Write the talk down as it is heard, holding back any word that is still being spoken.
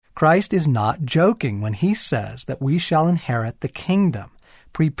Christ is not joking when he says that we shall inherit the kingdom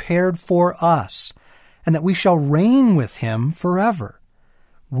prepared for us, and that we shall reign with him forever.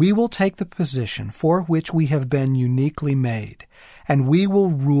 We will take the position for which we have been uniquely made, and we will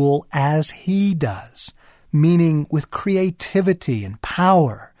rule as he does, meaning with creativity and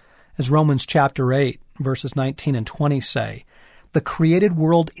power. As Romans chapter 8, verses 19 and 20 say, the created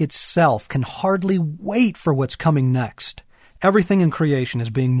world itself can hardly wait for what's coming next. Everything in creation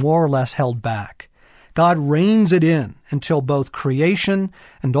is being more or less held back. God reins it in until both creation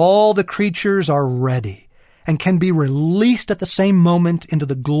and all the creatures are ready and can be released at the same moment into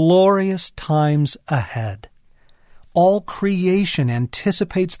the glorious times ahead. All creation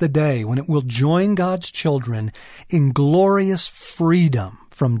anticipates the day when it will join God's children in glorious freedom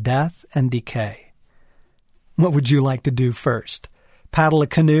from death and decay. What would you like to do first? Paddle a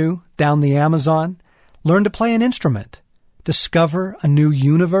canoe down the Amazon? Learn to play an instrument? Discover a new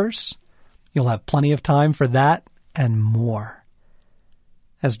universe? You'll have plenty of time for that and more.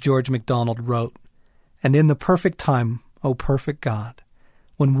 As George MacDonald wrote, "And in the perfect time, O perfect God,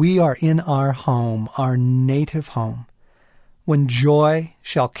 when we are in our home, our native home, when joy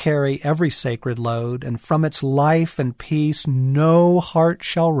shall carry every sacred load, and from its life and peace no heart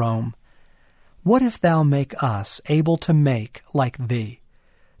shall roam, what if thou make us able to make like thee,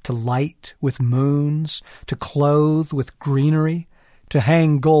 to light with moons, to clothe with greenery, to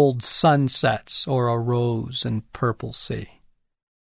hang gold sunsets o'er a rose and purple sea?"